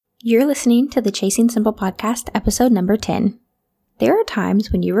You're listening to the Chasing Simple podcast, episode number 10. There are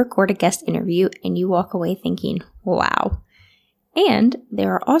times when you record a guest interview and you walk away thinking, wow. And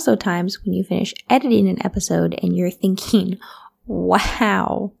there are also times when you finish editing an episode and you're thinking,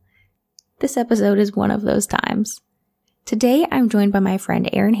 wow. This episode is one of those times. Today, I'm joined by my friend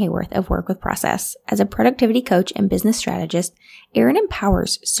Erin Hayworth of Work with Process. As a productivity coach and business strategist, Erin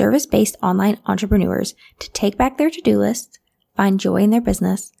empowers service-based online entrepreneurs to take back their to-do lists, find joy in their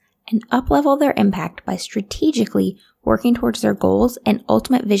business, and up-level their impact by strategically working towards their goals and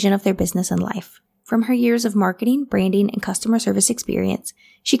ultimate vision of their business and life. From her years of marketing, branding, and customer service experience,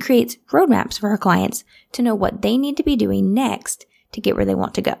 she creates roadmaps for her clients to know what they need to be doing next to get where they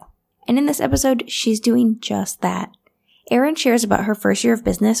want to go. And in this episode, she's doing just that. Erin shares about her first year of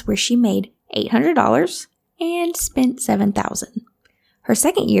business where she made $800 and spent $7,000. Her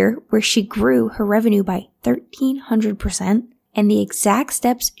second year where she grew her revenue by 1,300%. And the exact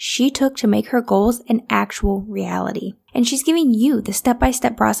steps she took to make her goals an actual reality. And she's giving you the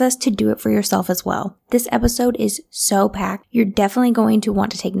step-by-step process to do it for yourself as well. This episode is so packed, you're definitely going to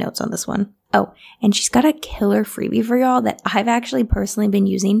want to take notes on this one. Oh, and she's got a killer freebie for y'all that I've actually personally been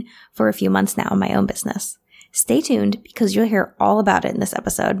using for a few months now in my own business. Stay tuned because you'll hear all about it in this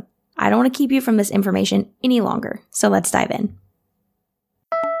episode. I don't want to keep you from this information any longer, so let's dive in.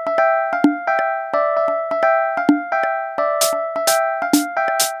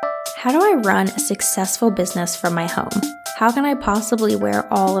 How do I run a successful business from my home? How can I possibly wear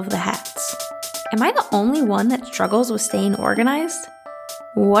all of the hats? Am I the only one that struggles with staying organized?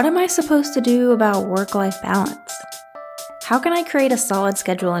 What am I supposed to do about work-life balance? How can I create a solid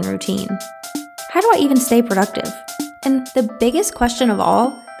schedule and routine? How do I even stay productive? And the biggest question of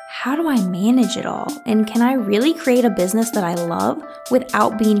all, how do I manage it all? And can I really create a business that I love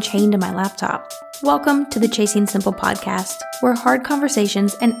without being chained to my laptop? Welcome to the Chasing Simple podcast, where hard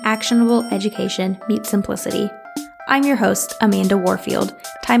conversations and actionable education meet simplicity. I'm your host, Amanda Warfield,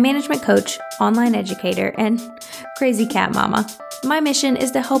 time management coach, online educator, and crazy cat mama. My mission is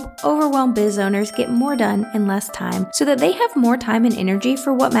to help overwhelmed biz owners get more done in less time so that they have more time and energy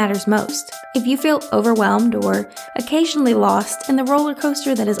for what matters most. If you feel overwhelmed or occasionally lost in the roller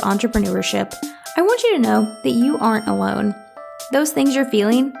coaster that is entrepreneurship, I want you to know that you aren't alone. Those things you're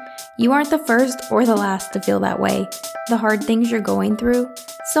feeling, you aren't the first or the last to feel that way. The hard things you're going through,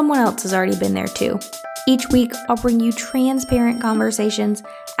 someone else has already been there too. Each week, I'll bring you transparent conversations,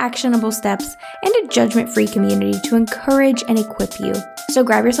 actionable steps, and a judgment-free community to encourage and equip you. So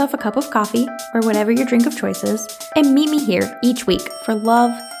grab yourself a cup of coffee or whatever your drink of choice is, and meet me here each week for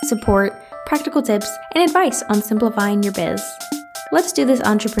love, support, practical tips, and advice on simplifying your biz. Let's do this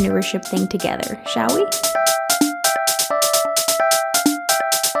entrepreneurship thing together, shall we?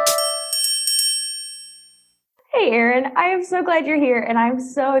 Hey, Erin, I am so glad you're here, and I'm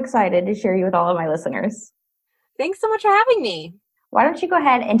so excited to share you with all of my listeners. Thanks so much for having me. Why don't you go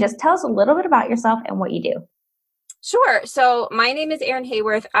ahead and just tell us a little bit about yourself and what you do? Sure. So my name is Erin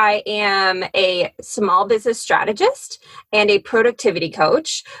Hayworth. I am a small business strategist and a productivity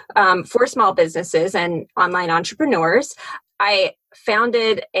coach for small businesses and online entrepreneurs. I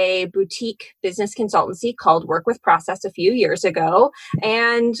founded a boutique business consultancy called Work with Process a few years ago,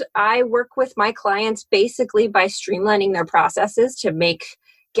 and I work with my clients basically by streamlining their processes to make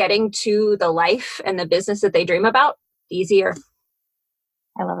getting to the life and the business that they dream about easier.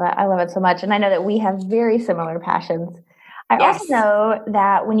 I love that. I love it so much. And I know that we have very similar passions. I also know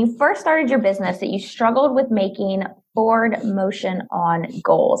that when you first started your business that you struggled with making forward motion on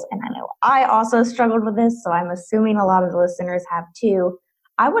goals. And I know I also struggled with this, so I'm assuming a lot of the listeners have too.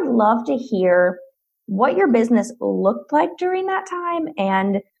 I would love to hear what your business looked like during that time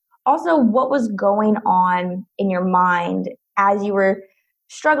and also what was going on in your mind as you were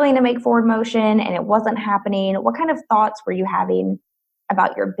struggling to make forward motion and it wasn't happening. What kind of thoughts were you having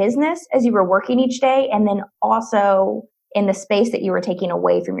about your business as you were working each day, and then also in the space that you were taking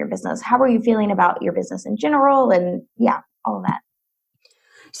away from your business? How were you feeling about your business in general? And all of that.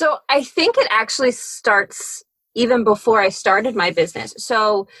 So I think it actually starts even before I started my business.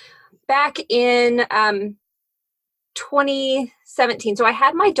 So back in 2017, so I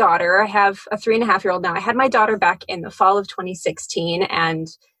had my daughter. I have a 3.5-year-old now. I had my daughter back in the fall of 2016 and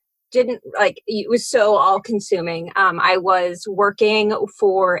it was so all consuming. I was working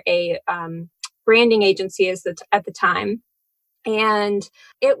for a branding agency at the time. And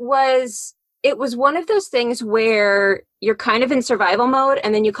it was one of those things where you're kind of in survival mode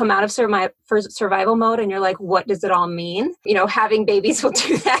and then you come out of survival mode and you're like, what does it all mean? You know, having babies will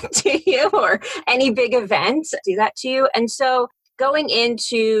do that to you, or any big event do that to you. And so going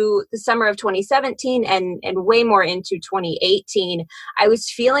into the summer of 2017 and way more into 2018, I was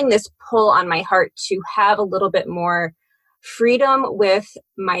feeling this pull on my heart to have a little bit more freedom with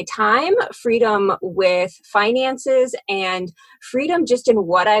my time, freedom with finances, and freedom just in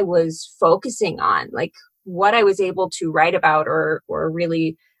what I was focusing on, like what I was able to write about or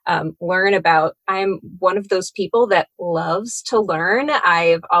really learn about. I'm one of those people that loves to learn.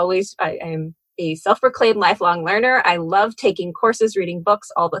 I'm a self-proclaimed lifelong learner. I love taking courses, reading books,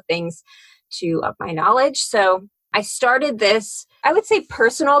 all the things to up my knowledge. So I started this, I would say,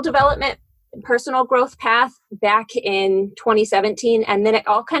 personal development, personal growth path back in 2017. And then it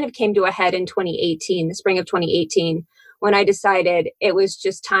all kind of came to a head in 2018, the spring of 2018, when I decided it was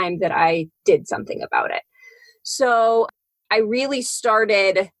just time that I did something about it. So I really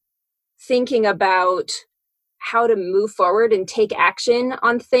started thinking about how to move forward and take action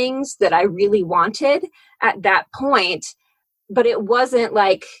on things that I really wanted at that point. But it wasn't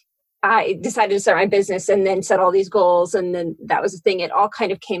like I decided to start my business and then set all these goals and then that was the thing. It all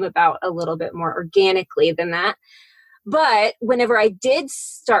kind of came about a little bit more organically than that. But whenever I did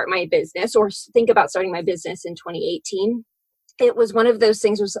start my business or think about starting my business in 2018, it was one of those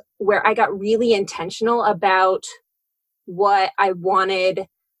things where I got really intentional about what I wanted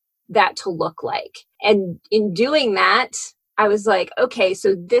that to look like. And in doing that, I was like, okay,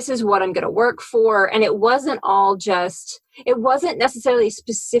 so this is what I'm going to work for. And it wasn't necessarily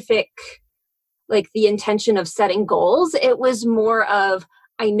specific, like the intention of setting goals. It was more of,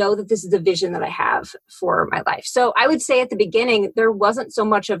 I know that this is the vision that I have for my life. So I would say at the beginning, there wasn't so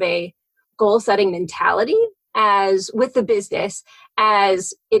much of a goal setting mentality as with the business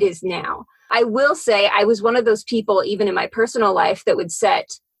as it is now. I will say I was one of those people, even in my personal life, that would set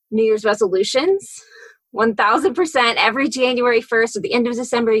New Year's resolutions, 1000% every January 1st or the end of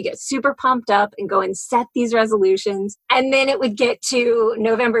December, you get super pumped up and go and set these resolutions. And then it would get to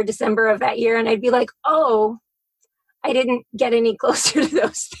November, December of that year. And I'd be like, oh, I didn't get any closer to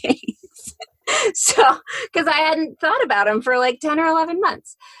those things. So, because I hadn't thought about them for like 10 or 11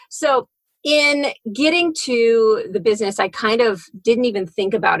 months. So in getting to the business, I kind of didn't even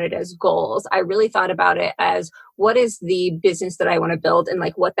think about it as goals. I really thought about it as what is the business that I want to build and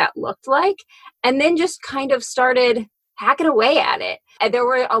like what that looked like. And then just kind of started hacking away at it. And there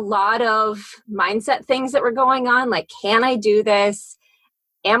were a lot of mindset things that were going on. Like, can I do this?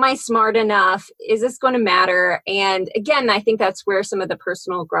 Am I smart enough? Is this going to matter? And again, I think that's where some of the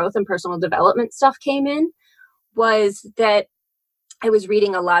personal growth and personal development stuff came in, was that I was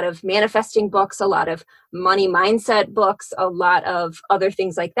reading a lot of manifesting books, a lot of money mindset books, a lot of other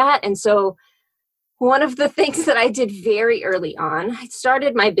things like that. And so one of the things that I did very early on, I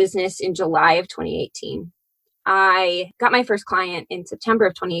started my business in July of 2018. I got my first client in September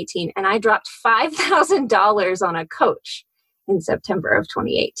of 2018, and I dropped $5,000 on a coach in September of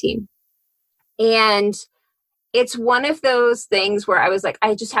 2018. And it's one of those things where I was like,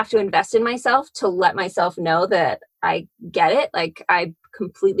 I just have to invest in myself to let myself know that I get it. Like, I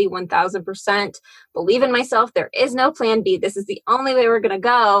completely 1000% believe in myself. There is no plan B. This is the only way we're going to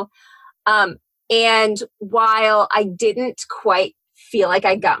go. And while I didn't quite feel like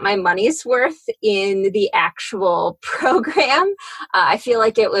I got my money's worth in the actual program, I feel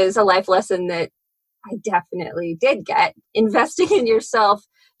like it was a life lesson that I definitely did get. Investing in yourself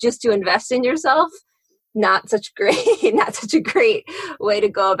just to invest in yourself, not such a great way to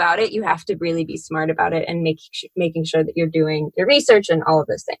go about it. You have to really be smart about it and making sure that you're doing your research and all of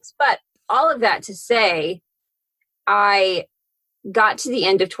those things. But all of that to say, I got to the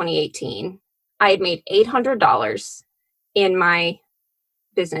end of 2018. I had made $800 in my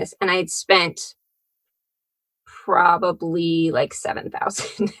business, and I had spent probably like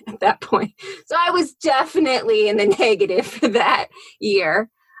 $7,000 at that point. So I was definitely in the negative for that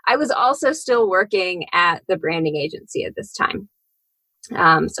year. I was also still working at the branding agency at this time.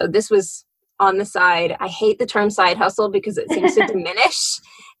 So this was on the side. I hate the term side hustle because it seems to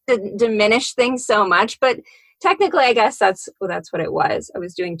diminish things so much. But technically, I guess that's what it was. I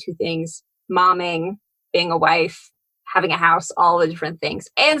was doing two things: momming, being a wife, having a house, all the different things,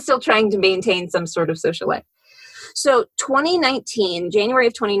 and still trying to maintain some sort of social life. So January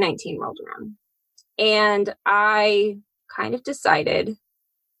of 2019 rolled around, and I kind of decided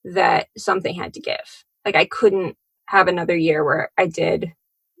that something had to give. Like, I couldn't have another year where I did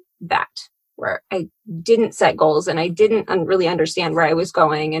that, where I didn't set goals and I didn't really understand where I was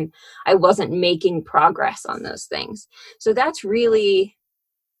going and I wasn't making progress on those things. So that's really,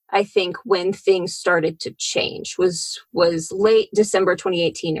 I think, when things started to change was late December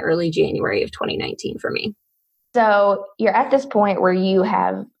 2018, early January of 2019 for me. So you're at this point where you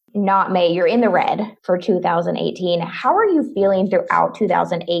have not May, you're in the red for 2018. How are you feeling throughout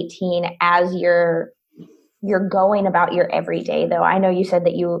 2018 as you're going about your everyday, though? I know you said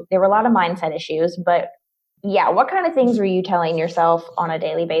that there were a lot of mindset issues, but yeah, what kind of things were you telling yourself on a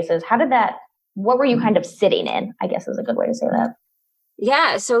daily basis? What were you kind of sitting in, I guess is a good way to say that.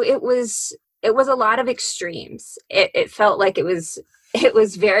 Yeah, so it was a lot of extremes. It felt like it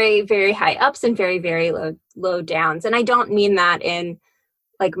was very, very high ups and very, very low downs. And I don't mean that in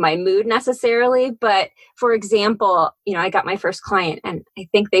like my mood necessarily, but for example, I got my first client and I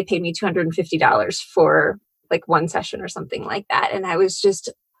think they paid me $250 for like one session or something like that. And I was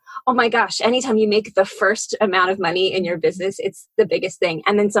just, oh my gosh, anytime you make the first amount of money in your business, it's the biggest thing.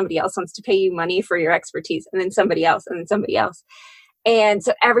 And then somebody else wants to pay you money for your expertise, and then somebody else, and then somebody else. And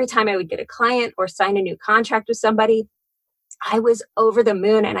so every time I would get a client or sign a new contract with somebody, I was over the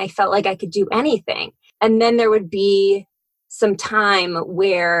moon and I felt like I could do anything. And then there would be some time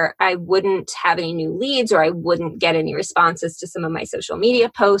where I wouldn't have any new leads, or I wouldn't get any responses to some of my social media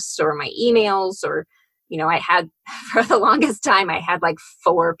posts or my emails, or I had, for the longest time, I had like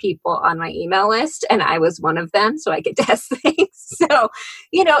 4 people on my email list and I was one of them. So I could test things. So,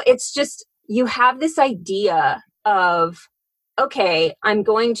 it's just, you have this idea of, okay, I'm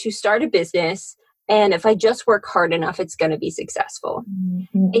going to start a business, and if I just work hard enough, it's going to be successful.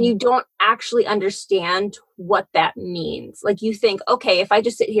 Mm-hmm. And you don't actually understand what that means. Like you think, okay, if I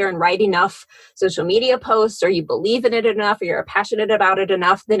just sit here and write enough social media posts, or you believe in it enough, or you're passionate about it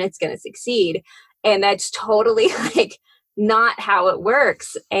enough, then it's going to succeed. And that's totally like not how it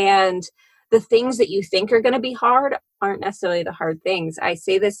works. And the things that you think are going to be hard aren't necessarily the hard things. I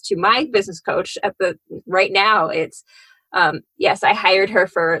say this to my business coach right now. It's, yes, I hired her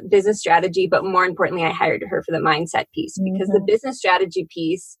for business strategy, but more importantly, I hired her for the mindset piece, because the business strategy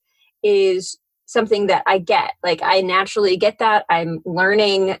piece is something that I get. Like I naturally get that. I'm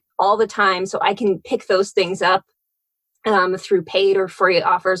learning all the time, so I can pick those things up through paid or free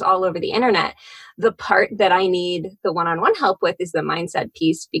offers all over the internet. The part that I need the one-on-one help with is the mindset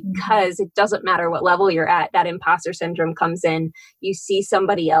piece, because it doesn't matter what level you're at, that imposter syndrome comes in. You see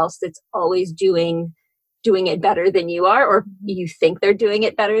somebody else that's always doing it better than you are, or you think they're doing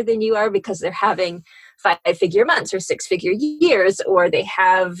it better than you are because they're having 5-figure months or 6-figure years, or they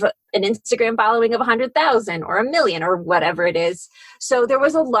have an Instagram following of 100,000 or 1 million or whatever it is. So there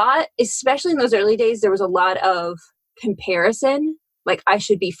was a lot, especially in those early days, there was a lot of comparison, like I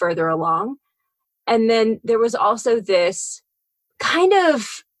should be further along. And then there was also this kind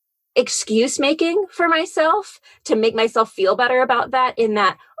of excuse making for myself to make myself feel better about that, in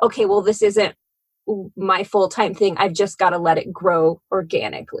that, okay, well, this isn't my full-time thing. I've just got to let it grow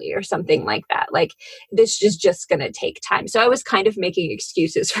organically or something like that. Like this is just going to take time. So I was kind of making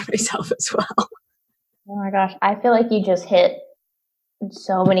excuses for myself as well. Oh my gosh. I feel like you just hit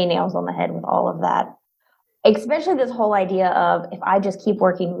so many nails on the head with all of that. Especially this whole idea of, if I just keep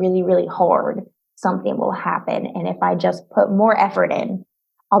working really, really hard, something will happen. And if I just put more effort in,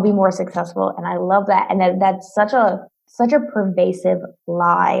 I'll be more successful. And I love that. And that's such a pervasive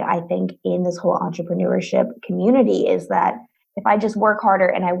lie, I think, in this whole entrepreneurship community, is that if I just work harder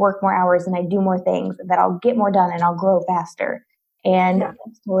and I work more hours and I do more things, that I'll get more done and I'll grow faster. And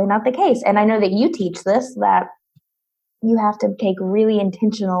that's totally not the case. And I know that you teach this, that you have to take really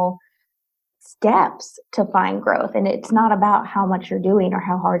intentional steps to find growth. And it's not about how much you're doing or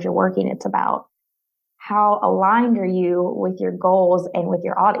how hard you're working. It's about how aligned are you with your goals and with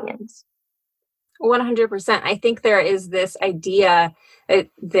your audience. 100%. I think there is this idea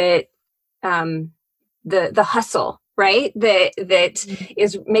that the hustle, right?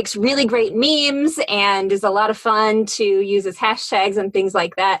 That makes really great memes and is a lot of fun to use as hashtags and things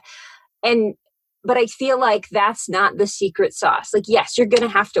like that. But I feel like that's not the secret sauce. Like, yes, you're going to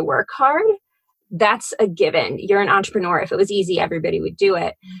have to work hard. That's a given. You're an entrepreneur. If it was easy, everybody would do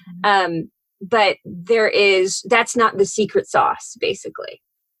it. Mm-hmm. But that's not the secret sauce, basically.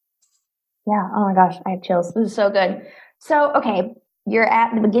 Yeah. Oh my gosh, I have chills. This is so good. So, okay, you're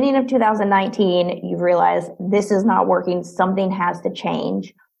at the beginning of 2019. You've realized this is not working. Something has to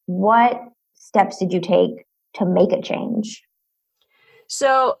change. What steps did you take to make a change?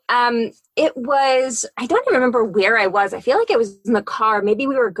 So it was, I don't even remember where I was. I feel like it was in the car. Maybe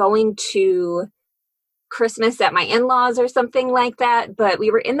we were going to Christmas at my in-laws or something like that. But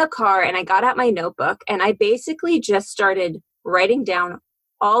we were in the car and I got out my notebook and I basically just started writing down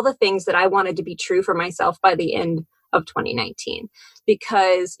all the things that I wanted to be true for myself by the end of 2019.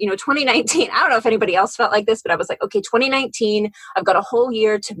 Because, 2019, I don't know if anybody else felt like this, but I was like, okay, 2019, I've got a whole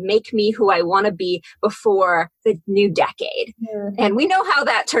year to make me who I want to be before the new decade. Mm-hmm. And we know how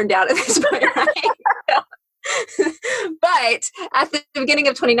that turned out at this point, right? But at the beginning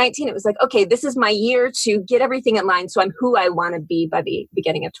of 2019, it was like, okay, this is my year to get everything in line. So I'm who I want to be by the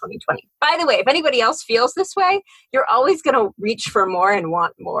beginning of 2020. By the way, if anybody else feels this way, you're always going to reach for more and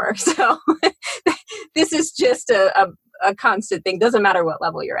want more. So this is just a constant thing. Doesn't matter what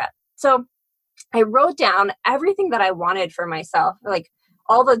level you're at. So I wrote down everything that I wanted for myself, like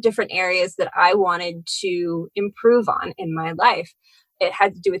all the different areas that I wanted to improve on in my life. It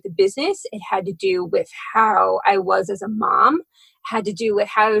had to do with the business. It had to do with how I was as a mom, had to do with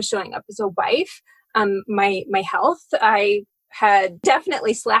how I was showing up as a wife, my health. I had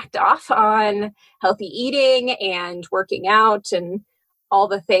definitely slacked off on healthy eating and working out and all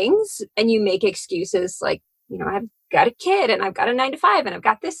the things. And you make excuses like, I've got a kid and I've got a 9 to 5 and I've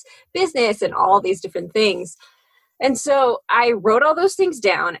got this business and all these different things. And so I wrote all those things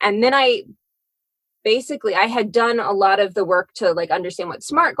down, and then I had done a lot of the work to like understand what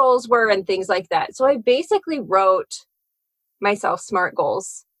SMART goals were and things like that. So I basically wrote myself SMART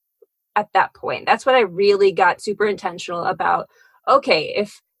goals at that point. That's what I really got super intentional about. Okay,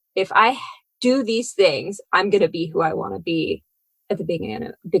 if I do these things, I'm going to be who I want to be at the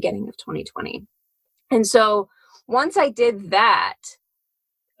beginning of 2020. And so once I did that,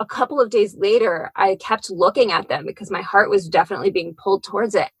 a couple of days later, I kept looking at them because my heart was definitely being pulled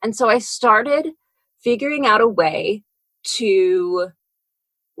towards it. And so I started figuring out a way to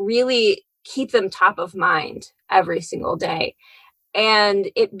really keep them top of mind every single day.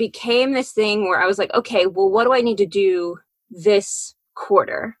 And it became this thing where I was like, okay, well, what do I need to do this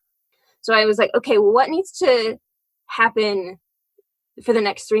quarter? So I was like, okay, well, what needs to happen for the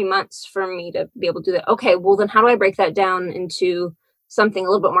next 3 months for me to be able to do that? Okay, well, then how do I break that down into something a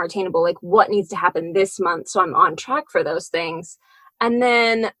little bit more attainable? Like what needs to happen this month so I'm on track for those things? And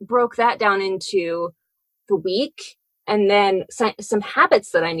then broke that down into the week and then some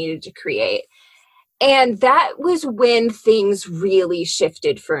habits that I needed to create. And that was when things really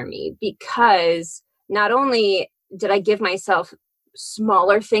shifted for me, because not only did I give myself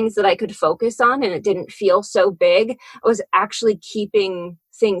smaller things that I could focus on and it didn't feel so big, I was actually keeping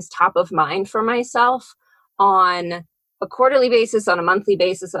things top of mind for myself on a quarterly basis, on a monthly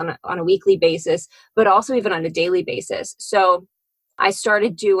basis, on a weekly basis, but also even on a daily basis. So I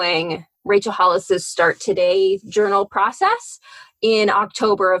started doing Rachel Hollis's Start Today journal process in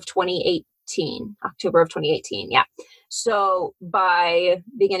October of 2018, yeah. So by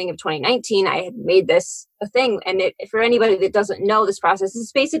beginning of 2019, I had made this a thing. And for anybody that doesn't know this process,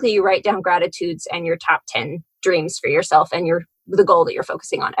 it's basically you write down gratitudes and your top 10 dreams for yourself and the goal that you're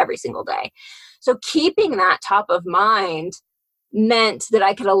focusing on every single day. So keeping that top of mind meant that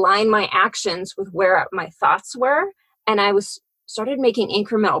I could align my actions with where my thoughts were. And I started making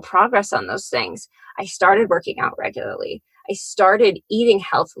incremental progress on those things. I started working out regularly. I started eating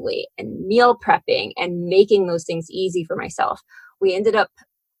healthily and meal prepping and making those things easy for myself. We ended up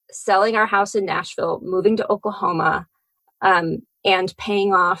selling our house in Nashville, moving to Oklahoma, and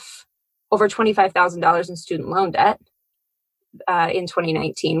paying off over $25,000 in student loan debt in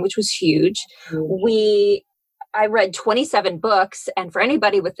 2019, which was huge. I read 27 books, and for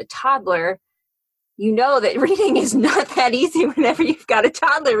anybody with a toddler, you know that reading is not that easy whenever you've got a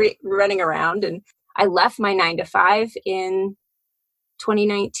toddler running around. And I left my 9 to 5 in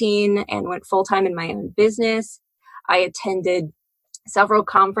 2019 and went full-time in my own business. I attended several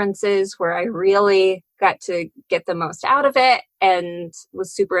conferences where I really got to get the most out of it and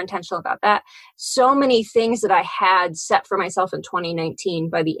was super intentional about that. So many things that I had set for myself in 2019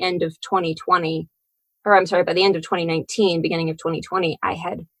 by the end of 2019, beginning of 2020, I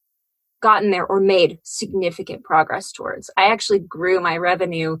had gotten there or made significant progress towards. I actually grew my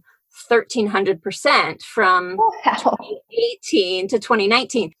revenue 1,300% from 2018 to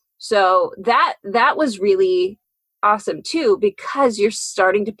 2019. So that was really awesome too, because you're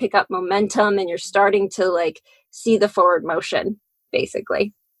starting to pick up momentum and you're starting to like see the forward motion,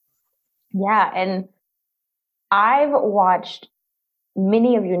 basically. Yeah. And I've watched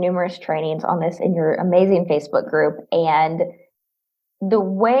many of your numerous trainings on this in your amazing Facebook group. And the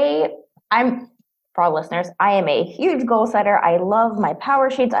way for our listeners, I am a huge goal setter. I love my power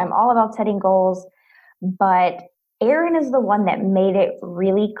sheets. I'm all about setting goals. But Erin is the one that made it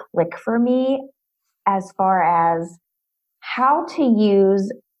really click for me as far as how to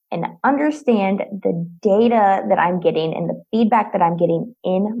use and understand the data that I'm getting and the feedback that I'm getting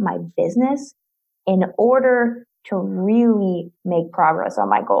in my business in order to really make progress on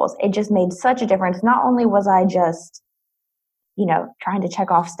my goals. It just made such a difference. Not only was I just, trying to check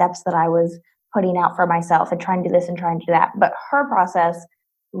off steps that I was putting out for myself and trying to do this and trying to do that, but her process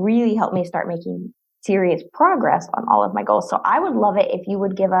really helped me start making serious progress on all of my goals. So I would love it if you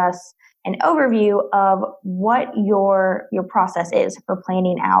would give us an overview of what your process is for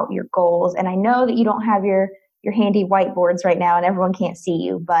planning out your goals. And I know that you don't have your handy whiteboards right now and everyone can't see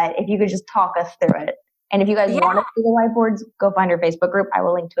you, but if you could just talk us through it. And if you guys want to see the whiteboards, go find her Facebook group. I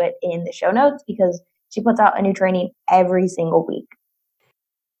will link to it in the show notes because she puts out a new training every single week.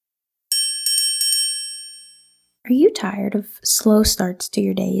 Are you tired of slow starts to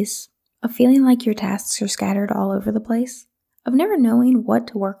your days? Of feeling like your tasks are scattered all over the place? Of never knowing what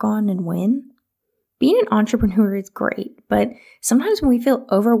to work on and when? Being an entrepreneur is great, but sometimes when we feel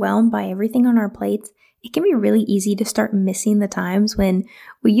overwhelmed by everything on our plates, it can be really easy to start missing the times when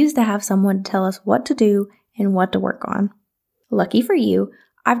we used to have someone to tell us what to do and what to work on. Lucky for you,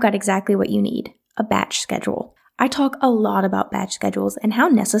 I've got exactly what you need, a batch schedule. I talk a lot about batch schedules and how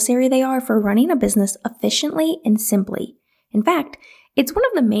necessary they are for running a business efficiently and simply. In fact, it's one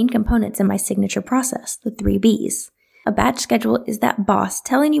of the main components in my signature process, the 3 Bs. A batch schedule is that boss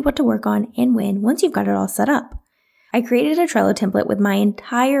telling you what to work on and when once you've got it all set up. I created a Trello template with my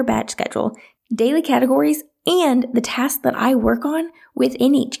entire batch schedule, daily categories, and the tasks that I work on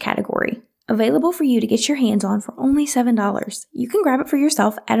within each category. Available for you to get your hands on for only $7. You can grab it for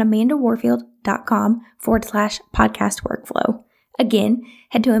yourself at amandawarfield.com/podcast workflow. Again,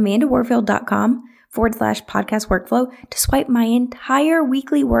 head to amandawarfield.com/podcast workflow to swipe my entire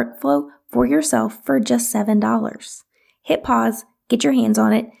weekly workflow for yourself for just $7. Hit pause, get your hands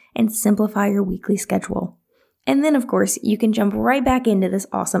on it, and simplify your weekly schedule. And then, of course, you can jump right back into this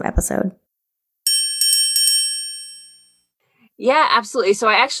awesome episode. Yeah, absolutely. So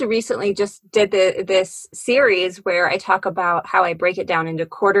I actually recently just did this series where I talk about how I break it down into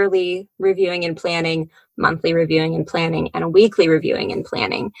quarterly reviewing and planning, monthly reviewing and planning, and a weekly reviewing and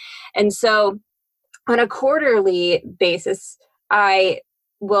planning. And so on a quarterly basis, I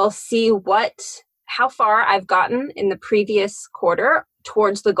will see how far I've gotten in the previous quarter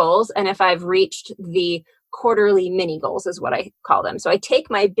towards the goals, and if I've reached the quarterly mini goals is what I call them. So I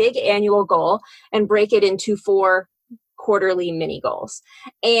take my big annual goal and break it into 4 quarterly mini goals.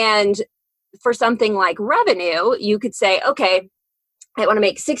 And for something like revenue, you could say, okay, I want to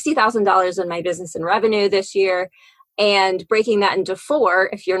make $60,000 in my business in revenue this year. And breaking that into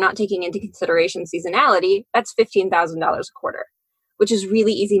 4, if you're not taking into consideration seasonality, that's $15,000 a quarter, which is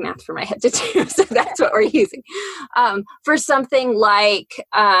really easy math for my head to do. So that's what we're using. For something like,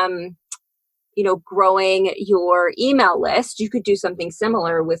 growing your email list, you could do something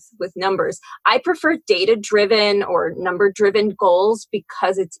similar with numbers. I prefer data-driven or number-driven goals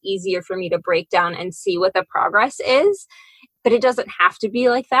because it's easier for me to break down and see what the progress is, but it doesn't have to be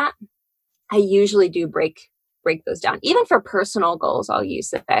like that. I usually do break those down. Even for personal goals, I'll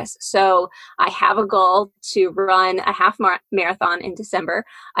use this. So I have a goal to run a half marathon in December.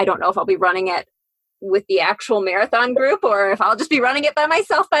 I don't know if I'll be running it with the actual marathon group or if I'll just be running it by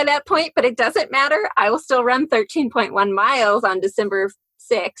myself by that point, but it doesn't matter. I will still run 13.1 miles on December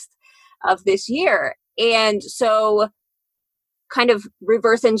 6th of this year. And so kind of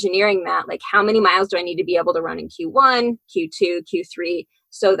reverse engineering that, like how many miles do I need to be able to run in Q1, Q2, Q3,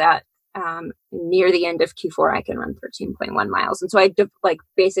 so that near the end of Q4, I can run 13.1 miles. And so I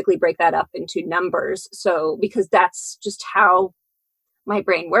basically break that up into numbers. So because that's just how my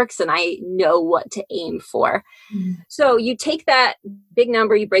brain works and I know what to aim for. So you take that big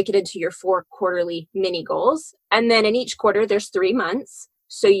number, you break it into your 4 quarterly mini goals. And then in each quarter, there's 3 months.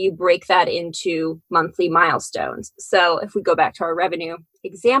 So you break that into monthly milestones. So if we go back to our revenue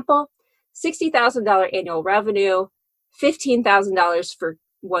example, $60,000 annual revenue, $15,000 for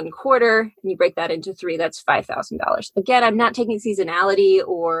 1 quarter, and you break that into 3, that's $5,000. Again, I'm not taking seasonality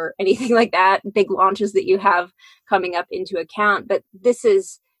or anything like that, big launches that you have coming up into account, but this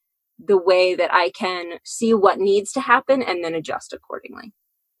is the way that I can see what needs to happen and then adjust accordingly.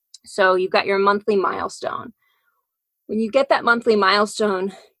 So you've got your monthly milestone. When you get that monthly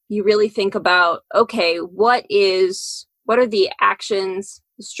milestone, you really think about, okay, what are the actions,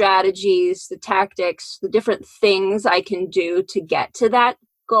 the strategies, the tactics, the different things I can do to get to that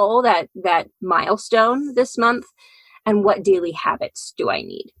goal, that milestone this month, and what daily habits do I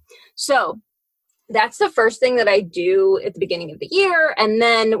need? So that's the first thing that I do at the beginning of the year. And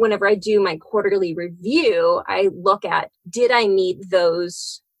then whenever I do my quarterly review, I look at, did I meet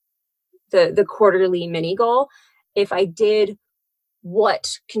those, the quarterly mini goal? If I did,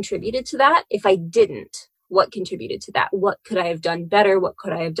 what contributed to that? If I didn't, what contributed to that? What could I have done better? What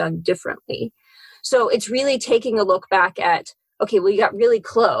could I have done differently? So it's really taking a look back at, okay, well, you got really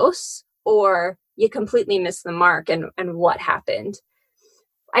close or you completely missed the mark, and what happened.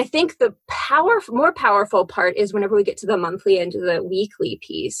 I think the more powerful part is whenever we get to the monthly and to the weekly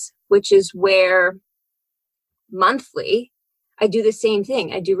piece, which is where monthly, I do the same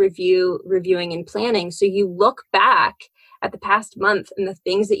thing. I do reviewing and planning. So you look back at the past month and the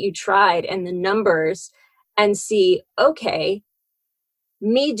things that you tried and the numbers and see, okay,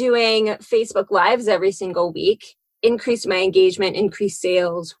 me doing Facebook Lives every single week increased my engagement, increased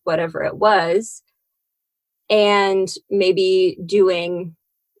sales, whatever it was. And maybe doing,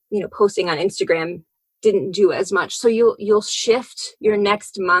 posting on Instagram didn't do as much. So you'll shift your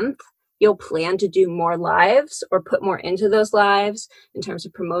next month. You'll plan to do more lives or put more into those lives in terms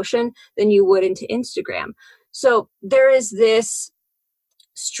of promotion than you would into Instagram. So there is this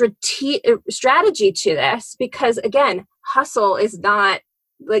strategy to this, because again, hustle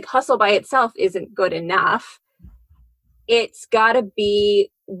by itself isn't good enough. It's got to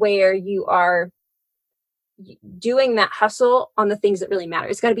be where you are doing that hustle on the things that really matter.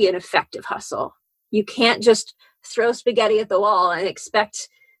 It's got to be an effective hustle. You can't just throw spaghetti at the wall and expect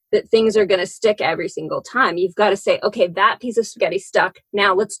that things are going to stick every single time. You've got to say, okay, that piece of spaghetti stuck.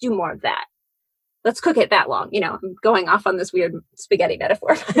 Now let's do more of that. Let's cook it that long. I'm going off on this weird spaghetti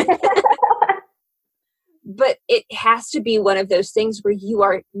metaphor. But it has to be one of those things where you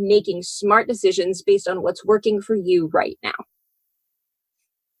are making smart decisions based on what's working for you right now.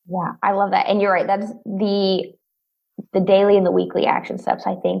 Yeah, I love that. And you're right. That's the daily and the weekly action steps,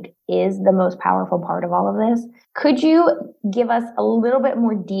 I think, is the most powerful part of all of this. Could you give us a little bit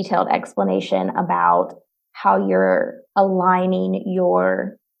more detailed explanation about how you're aligning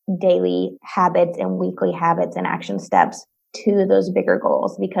your daily habits and weekly habits and action steps to those bigger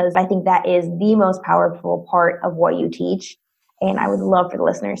goals? Because I think that is the most powerful part of what you teach. And I would love for the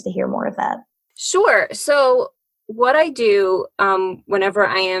listeners to hear more of that. Sure. So what I do whenever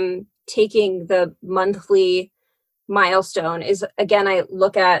I am taking the monthly milestone is, again, I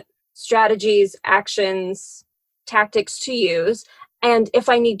look at strategies, actions, tactics to use. And if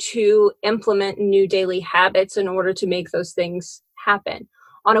I need to implement new daily habits in order to make those things happen.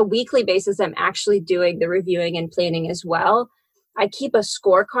 On a weekly basis, I'm actually doing the reviewing and planning as well. I keep a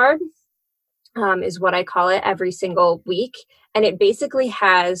scorecard, is what I call it, every single week. And it basically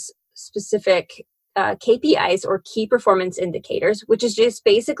has specific KPIs or key performance indicators, which is just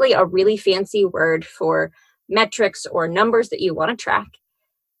basically a really fancy word for metrics or numbers that you want to track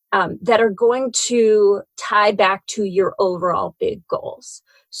that are going to tie back to your overall big goals.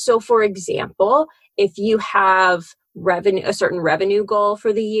 So for example, if you have a certain revenue goal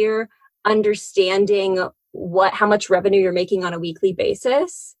for the year, understanding how much revenue you're making on a weekly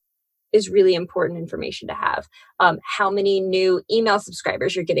basis is really important information to have. How many new email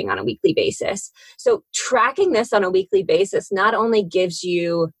subscribers you're getting on a weekly basis. So tracking this on a weekly basis not only gives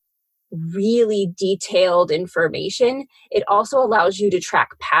you really detailed information, it also allows you to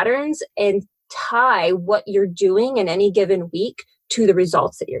track patterns and tie what you're doing in any given week to the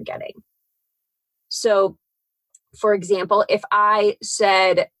results that you're getting. So for example, if I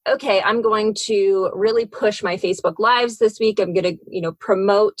said, okay, I'm going to really push my Facebook Lives this week, I'm going to,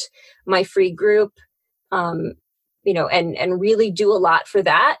 promote my free group, and really do a lot for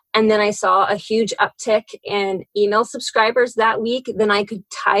that. And then I saw a huge uptick in email subscribers that week, then I could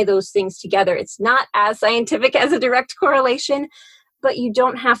tie those things together. It's not as scientific as a direct correlation, but you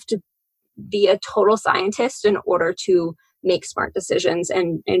don't have to be a total scientist in order to make smart decisions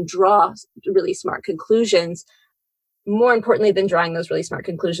and draw really smart conclusions. More importantly than drawing those really smart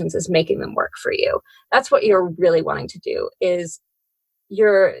conclusions is making them work for you. That's what you're really wanting to do, is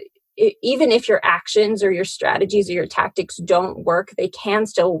even if your actions or your strategies or your tactics don't work, they can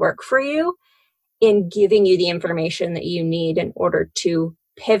still work for you in giving you the information that you need in order to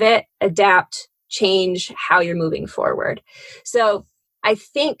pivot, adapt, change how you're moving forward. So I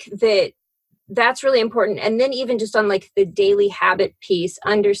think that that's really important. And then even just on like the daily habit piece,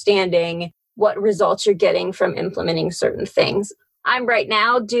 understanding what results you're getting from implementing certain things. I'm right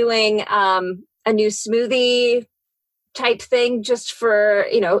now doing a new smoothie type thing just for,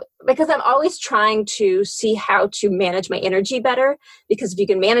 because I'm always trying to see how to manage my energy better. Because if you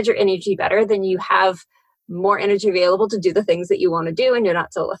can manage your energy better, then you have more energy available to do the things that you want to do and you're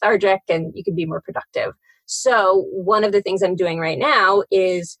not so lethargic and you can be more productive. So one of the things I'm doing right now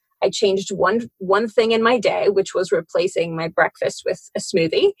is I changed one thing in my day, which was replacing my breakfast with a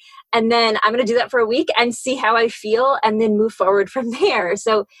smoothie. And then I'm going to do that for a week and see how I feel and then move forward from there.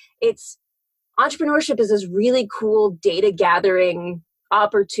 So entrepreneurship is this really cool data gathering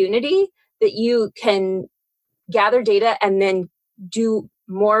opportunity that you can gather data and then do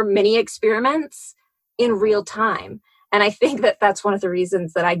more mini experiments in real time. And I think that that's one of the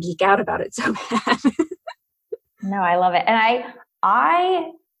reasons that I geek out about it so bad. No, I love it. And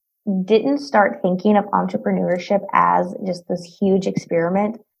I didn't start thinking of entrepreneurship as just this huge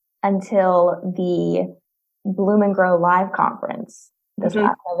experiment until the Bloom and Grow Live conference this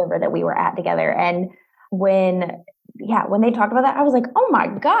last November that we were at together. And when they talked about that, I was like, oh my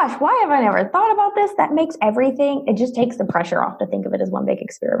gosh, why have I never thought about this? That makes everything, it just takes the pressure off to think of it as one big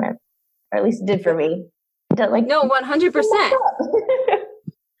experiment. Or at least it did for me. No, 100%.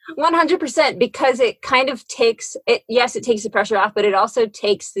 100%, because it kind of takes it. Yes, it takes the pressure off, but it also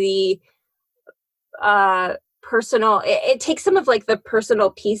takes the personal. It takes some of like the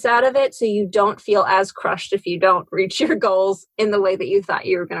personal piece out of it, so you don't feel as crushed if you don't reach your goals in the way that you thought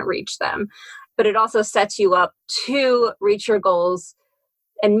you were going to reach them. But it also sets you up to reach your goals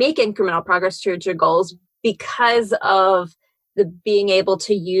and make incremental progress towards your goals because of the being able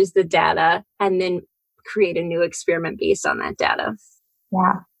to use the data and then create a new experiment based on that data.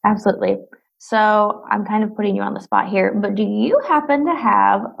 Yeah, absolutely. So I'm kind of putting you on the spot here, but do you happen to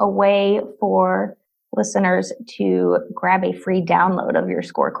have a way for listeners to grab a free download of your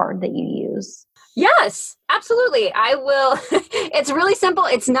scorecard that you use? Yes, absolutely. I will. It's really simple.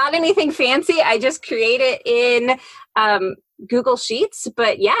 It's not anything fancy. I just create it in Google Sheets.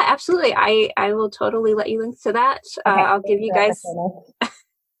 But yeah, absolutely. I will totally let you link to that. Okay, I'll give you guys.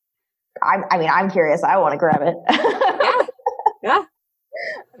 I'm curious. I want to grab it. Yeah.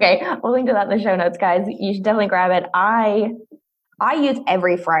 Okay, we'll link to that in the show notes, guys. You should definitely grab it. I use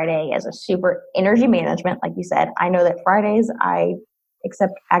every Friday as a super energy management, like you said. I know that Fridays,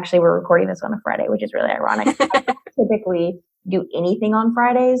 except actually we're recording this on a Friday, which is really ironic. I don't typically do anything on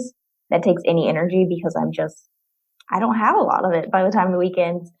Fridays that takes any energy because I don't have a lot of it by the time of the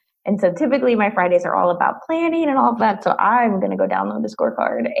weekends. And so typically my Fridays are all about planning and all of that. So I'm going to go download the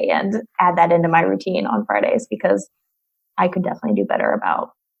scorecard and add that into my routine on Fridays because I could definitely do better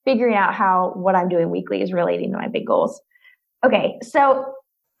about figuring out how what I'm doing weekly is relating to my big goals. Okay, so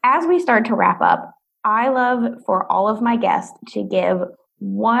as we start to wrap up, I love for all of my guests to give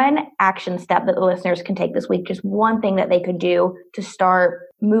one action step that the listeners can take this week, just one thing that they could do to start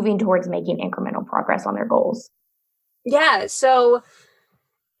moving towards making incremental progress on their goals. Yeah, so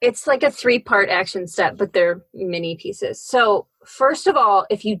it's like a 3-part action step, but they're mini pieces. So first of all,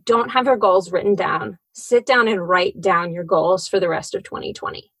 if you don't have your goals written down, sit down and write down your goals for the rest of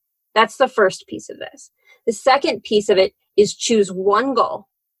 2020. That's the first piece of this. The second piece of it is choose one goal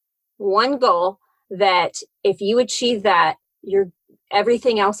that if you achieve that,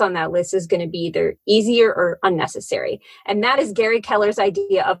 everything else on that list is going to be either easier or unnecessary. And that is Gary Keller's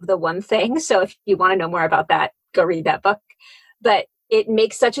idea of the one thing. So if you want to know more about that, go read that book. But it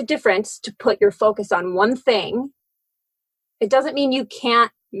makes such a difference to put your focus on one thing. It doesn't mean you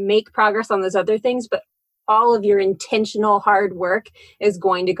can't make progress on those other things, but all of your intentional hard work is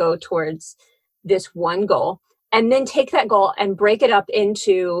going to go towards this one goal. And then take that goal and break it up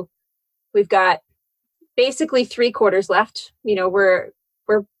into, we've got basically 3 quarters left. You know, we're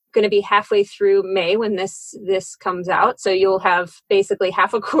going to be halfway through May when this comes out. So you'll have basically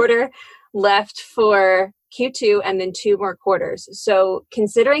half a quarter left for Q2 and then 2 more quarters. So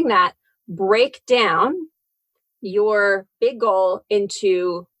considering that, break down your big goal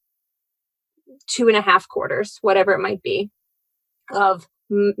into 2.5 quarters, whatever it might be, of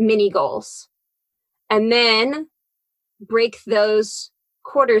mini goals. And then break those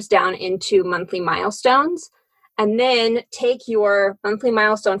quarters down into monthly milestones. And then take your monthly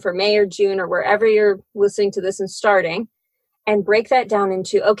milestone for May or June or wherever you're listening to this and starting, and break that down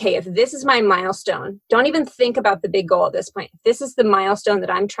into, okay, if this is my milestone, don't even think about the big goal at this point. If this is the milestone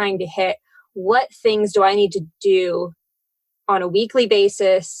that I'm trying to hit, what things do I need to do on a weekly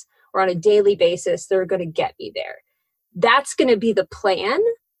basis or on a daily basis that are going to get me there? That's going to be the plan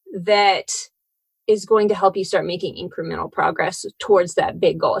that is going to help you start making incremental progress towards that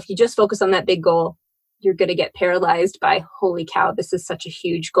big goal. If you just focus on that big goal, you're going to get paralyzed by, holy cow, this is such a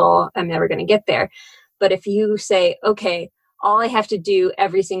huge goal. I'm never going to get there. But if you say, okay, all I have to do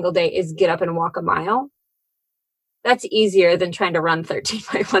every single day is get up and walk a mile, that's easier than trying to run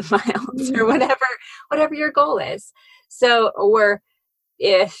 13.1 miles or whatever your goal is. So, or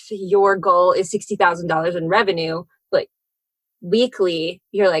if your goal is $60,000 in revenue, but weekly,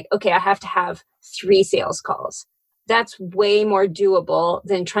 you're like, okay, I have to have 3 sales calls. That's way more doable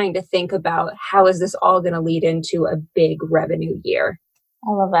than trying to think about how is this all going to lead into a big revenue year.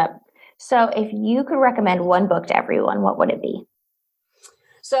 I love that. So if you could recommend one book to everyone, what would it be?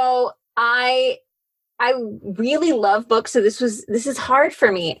 So I really love books. So this is hard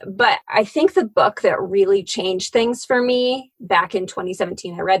for me, but I think the book that really changed things for me back in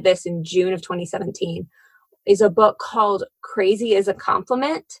 2017, I read this in June of 2017, is a book called Crazy is a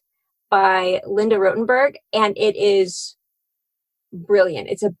Compliment by Linda Rottenberg. And it is brilliant.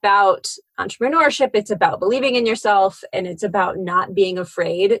 It's about entrepreneurship. It's about believing in yourself. And it's about not being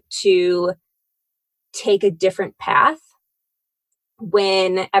afraid to take a different path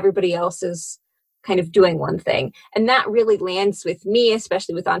when everybody else is kind of doing one thing. And that really lands with me,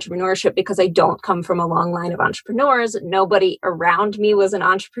 especially with entrepreneurship, because I don't come from a long line of entrepreneurs. Nobody around me was an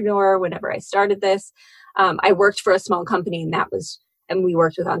entrepreneur whenever I started this. I worked for a small company, and we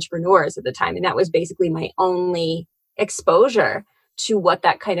worked with entrepreneurs at the time. And that was basically my only exposure to what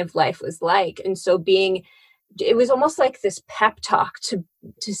that kind of life was like. And so it was almost like this pep talk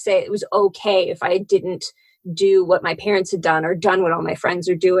to say it was okay if I didn't do what my parents had done or done what all my friends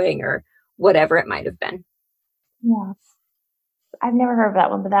are doing or whatever it might have been. Yeah. I've never heard of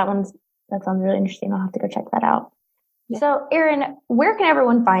that one, but that sounds really interesting. I'll have to go check that out. Yeah. So, Erin, where can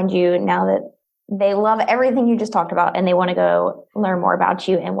everyone find you now that they love everything you just talked about and they want to go learn more about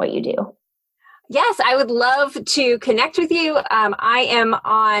you and what you do? Yes, I would love to connect with you. I am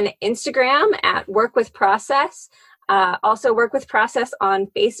on Instagram at Work With Process. Also Work With Process on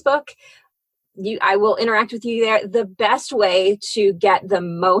Facebook. I will interact with you there. The best way to get the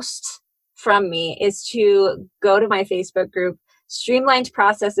most from me is to go to my Facebook group, Streamlined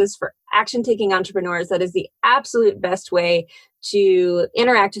Processes for Action-Taking Entrepreneurs. That is the absolute best way to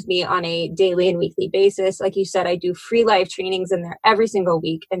interact with me on a daily and weekly basis. Like you said, I do free live trainings in there every single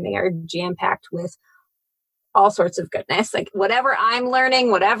week, and they are jam-packed with all sorts of goodness. Like whatever I'm learning,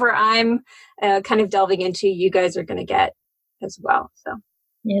 whatever I'm kind of delving into, you guys are going to get as well. So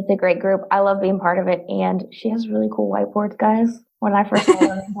yeah, it's a great group. I love being part of it. And she has really cool whiteboards, guys. When I first saw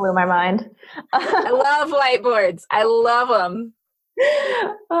them, it blew my mind. I love whiteboards. I love them.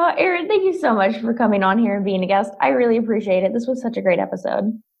 Erin, thank you so much for coming on here and being a guest. I really appreciate it. This was such a great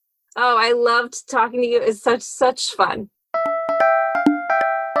episode. Oh, I loved talking to you. It's such fun.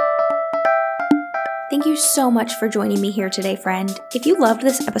 Thank you so much for joining me here today, friend. If you loved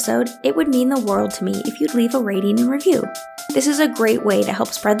this episode, it would mean the world to me if you'd leave a rating and review. This is a great way to help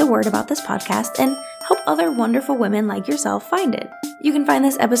spread the word about this podcast and help other wonderful women like yourself find it. You can find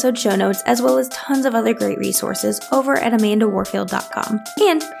this episode show notes as well as tons of other great resources over at amandawarfield.com.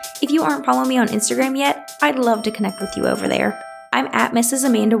 And if you aren't following me on Instagram yet, I'd love to connect with you over there. I'm at Mrs.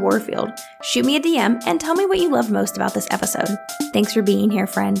 Amanda Warfield. Shoot me a DM and tell me what you loved most about this episode. Thanks for being here,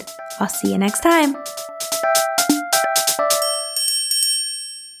 friend. I'll see you next time.